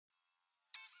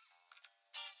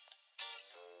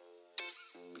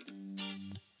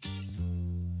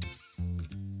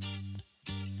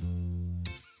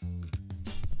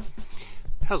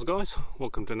How's it guys?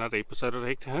 Welcome to another episode of the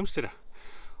Hectare Homesteader.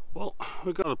 Well,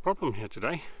 we've got a problem here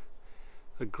today.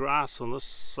 The grass on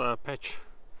this patch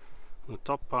on the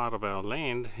top part of our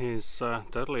land is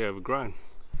totally overgrown.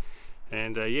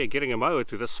 And yeah, getting a mower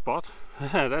to this spot,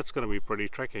 that's going to be pretty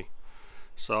tricky.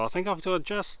 So I think I've got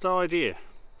just the idea.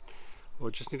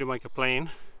 We'll just need to make a plan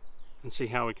and see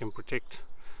how we can protect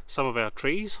some of our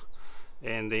trees.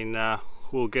 And then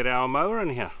we'll get our mower in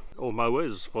here, or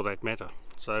mowers for that matter.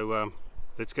 So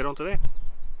let's get on to that.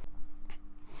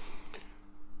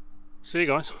 So yeah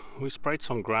guys, we sprayed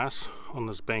some grass on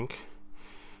this bank.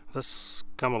 This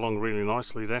come along really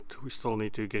nicely. That we still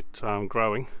need to get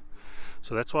growing.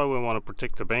 So that's why we want to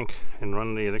protect the bank and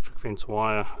run the electric fence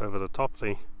wire over the top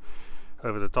there,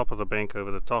 over the top of the bank,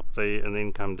 over the top there, and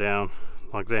then come down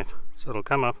like that. So it'll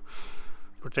come up,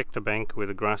 protect the bank where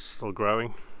the grass is still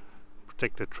growing,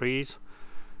 protect the trees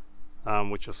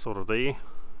which are sort of there,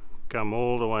 come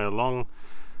all the way along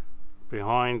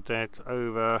behind that,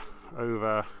 over,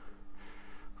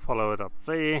 follow it up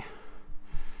there,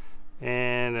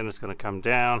 and then it's going to come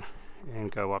down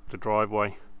and go up the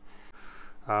driveway.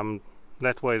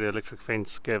 That way the electric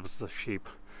fence gives the sheep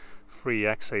free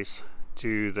access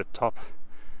to the top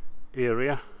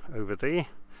area over there,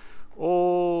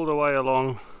 all the way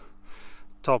along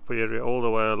top area, all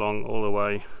the way along, all the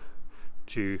way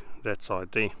to that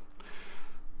side there.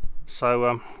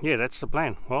 So yeah, that's the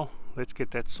plan. Well, let's get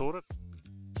that sorted.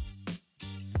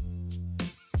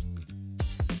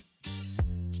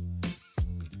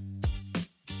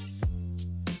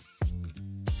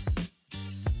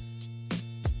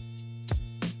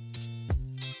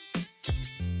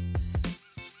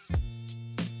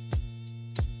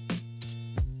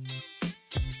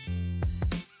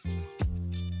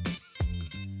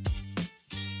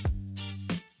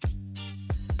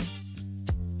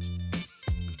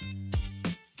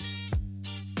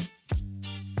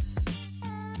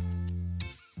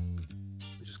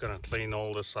 Going to clean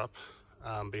all this up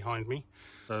behind me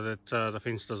so that the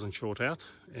fence doesn't short out,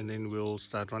 and then we'll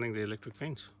start running the electric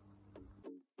fence.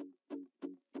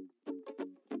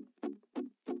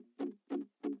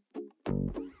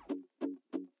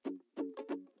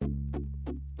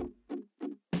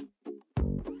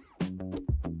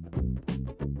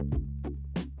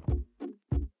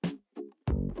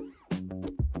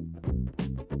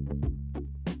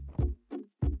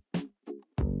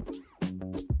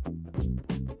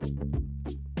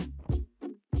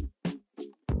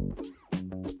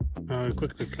 We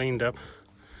quickly cleaned up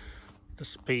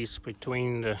this piece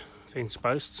between the fence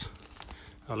posts,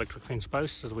 our electric fence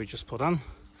posts that we just put on,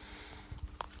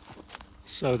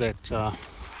 so that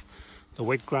the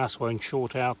wet grass won't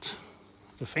short out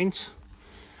the fence.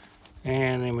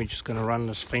 And then we're just going to run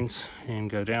this fence and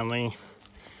go down there,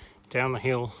 down the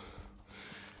hill,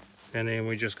 and then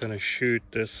we're just going to shoot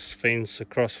this fence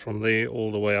across from there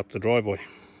all the way up the driveway.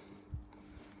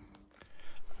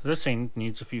 This end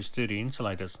needs a few sturdy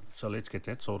insulators, so let's get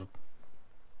that sorted.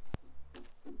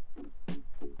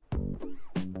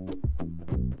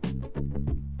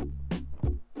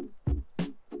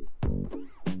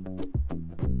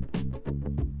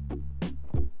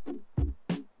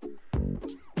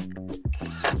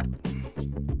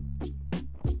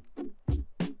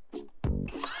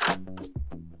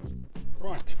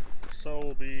 Right, so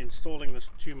we'll be installing this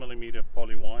 2mm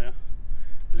poly wire,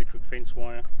 electric fence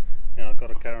wire. Now I've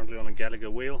got it currently on a Gallagher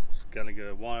wheel, it's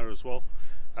Gallagher wire as well.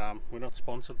 We're not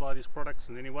sponsored by these products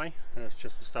in any way, it's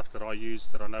just the stuff that I use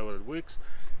that I know that it works.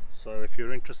 So if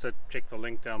you're interested, check the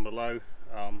link down below.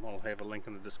 I'll have a link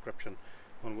in the description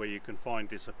on where you can find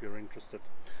this if you're interested.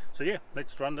 So yeah,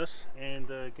 let's run this and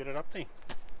get it up there.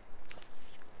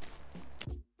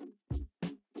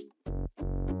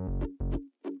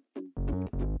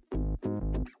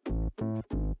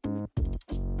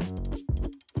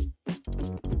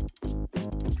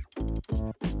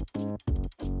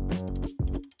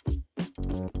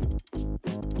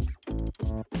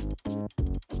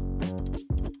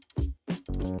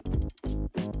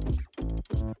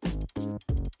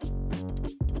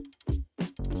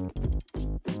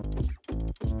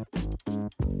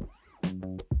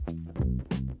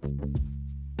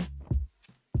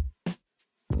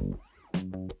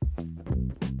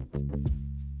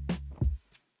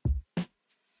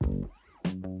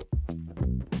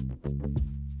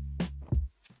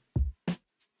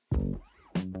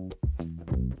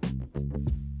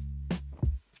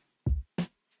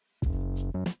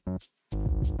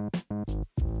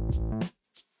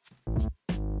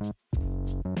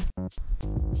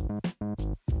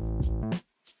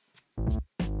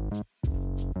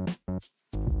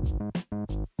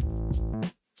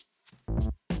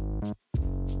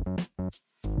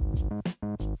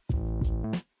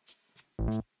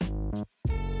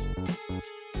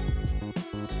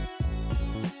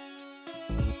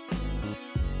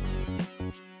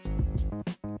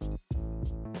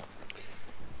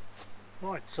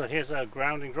 Right, so here's our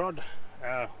grounding rod.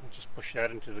 We'll just push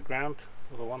that into the ground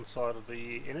for the one side of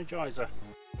the energizer.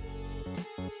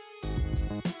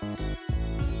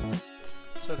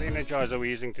 So the energizer we're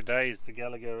using today is the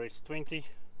Gallagher S20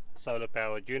 solar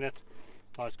powered unit,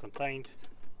 nice contained,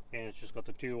 and it's just got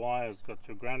the two wires, got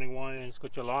your grounding wire and it's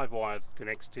got your live wire that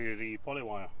connects to the poly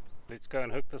wire. Let's go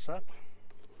and hook this up.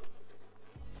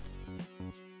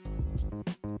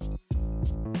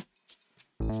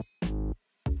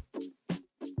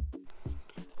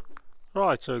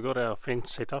 Right, so we've got our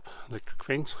fence set up, electric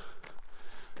fence.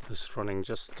 Just running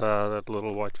just that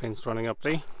little white fence running up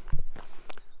there.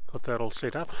 Got that all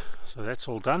set up, so that's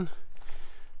all done.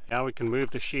 Now we can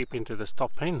move the sheep into this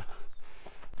top pen.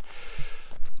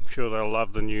 I'm sure they'll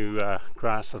love the new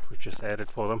grass that we've just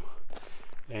added for them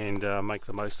and make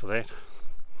the most of that.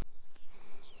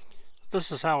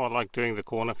 This is how I like doing the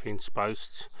corner fence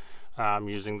posts,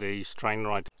 using the strain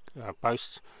right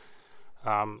posts.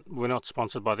 We're not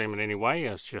sponsored by them in any way,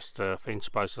 it's just a fence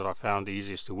post that I found the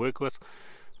easiest to work with.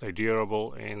 They're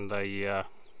durable and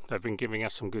they've been giving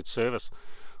us some good service.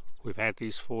 We've had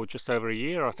these for just over a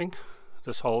year, I think,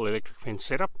 this whole electric fence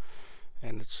setup,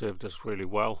 and it's served us really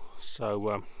well.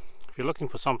 So if you're looking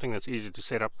for something that's easy to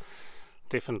set up,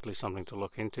 definitely something to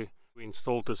look into. We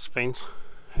installed this fence.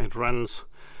 It runs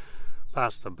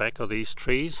past the back of these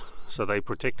trees, so they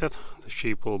protect it. The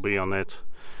sheep will be on that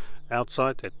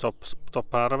outside, that top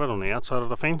part of it, on the outside of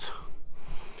the fence,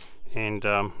 and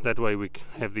that way we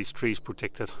have these trees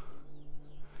protected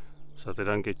so they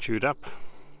don't get chewed up.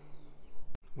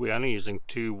 We're only using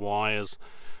two wires.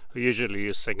 We usually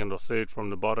use second or third from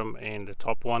the bottom and the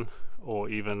top one, or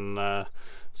even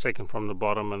second from the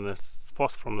bottom and the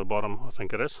fourth from the bottom, I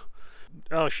think it is.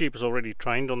 Our sheep is already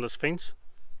trained on this fence.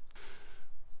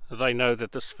 They know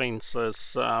that this fence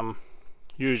is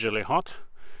usually hot,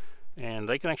 and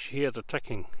they can actually hear the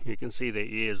ticking. You can see their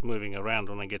ears moving around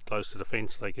when they get close to the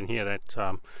fence. They can hear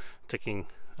that ticking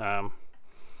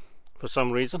for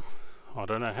some reason. I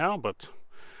don't know how, but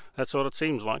that's what it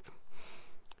seems like.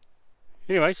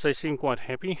 Anyways, they seem quite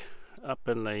happy up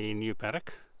in the new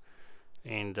paddock,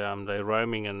 and they're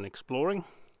roaming and exploring.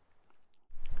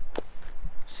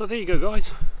 So there you go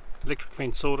guys, electric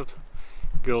fence sorted.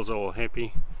 Girls are all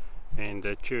happy and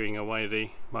chewing away there,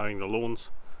 mowing the lawns.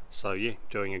 So yeah,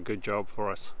 doing a good job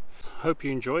for us. Hope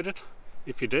you enjoyed it.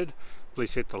 If you did,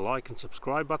 please hit the like and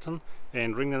subscribe button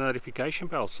and ring the notification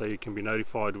bell so you can be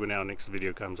notified when our next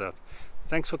video comes out.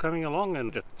 Thanks for coming along,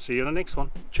 and see you in the next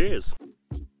one. Cheers!